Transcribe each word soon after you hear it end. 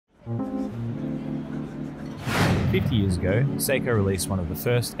50 years ago, Seiko released one of the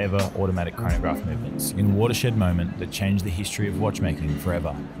first ever automatic chronograph movements in a watershed moment that changed the history of watchmaking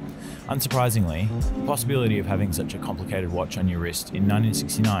forever. Unsurprisingly, the possibility of having such a complicated watch on your wrist in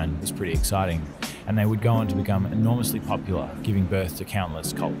 1969 was pretty exciting, and they would go on to become enormously popular, giving birth to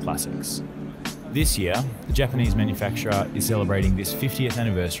countless cult classics. This year, the Japanese manufacturer is celebrating this 50th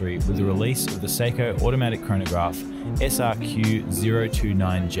anniversary with the release of the Seiko Automatic Chronograph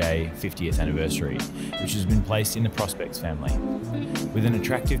SRQ029J 50th anniversary, which has been placed in the Prospects family. With an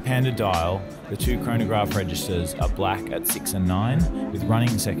attractive panda dial, the two chronograph registers are black at 6 and 9, with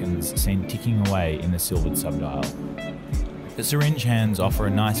running seconds seen ticking away in the silvered subdial. The syringe hands offer a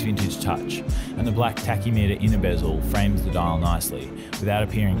nice vintage touch, and the black tachymeter inner bezel frames the dial nicely, without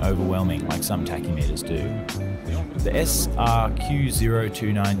appearing overwhelming like some tachymeters do. The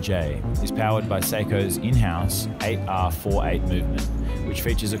SRQ029J is powered by Seiko's in-house 8R48 movement, which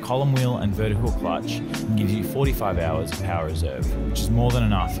features a column wheel and vertical clutch and gives you 45 hours of power reserve, which is more than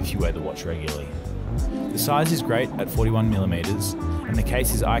enough if you wear the watch regularly. The size is great at 41mm, and the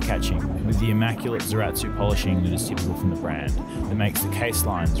case is eye-catching with the immaculate Zaratsu polishing that is typical from the brand that makes the case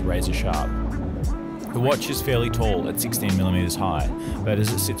lines razor sharp. The watch is fairly tall at 16mm high, but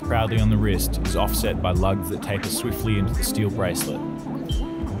as it sits proudly on the wrist, is offset by lugs that taper swiftly into the steel bracelet.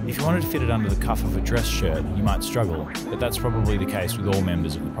 If you wanted to fit it under the cuff of a dress shirt, you might struggle, but that's probably the case with all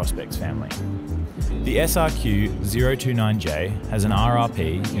members of the Prospects family. The SRQ029J has an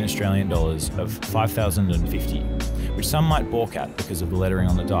RRP in Australian dollars of $5,050, which some might balk at because of the lettering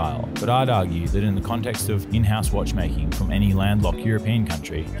on the dial, but I'd argue that in the context of in-house watchmaking from any landlocked European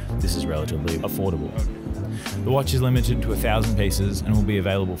country, this is relatively affordable. The watch is limited to 1,000 pieces and will be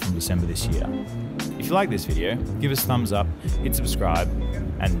available from December this year. If you like this video, give us a thumbs up, hit subscribe,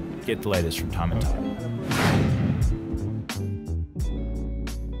 and get the latest from Time+Tide.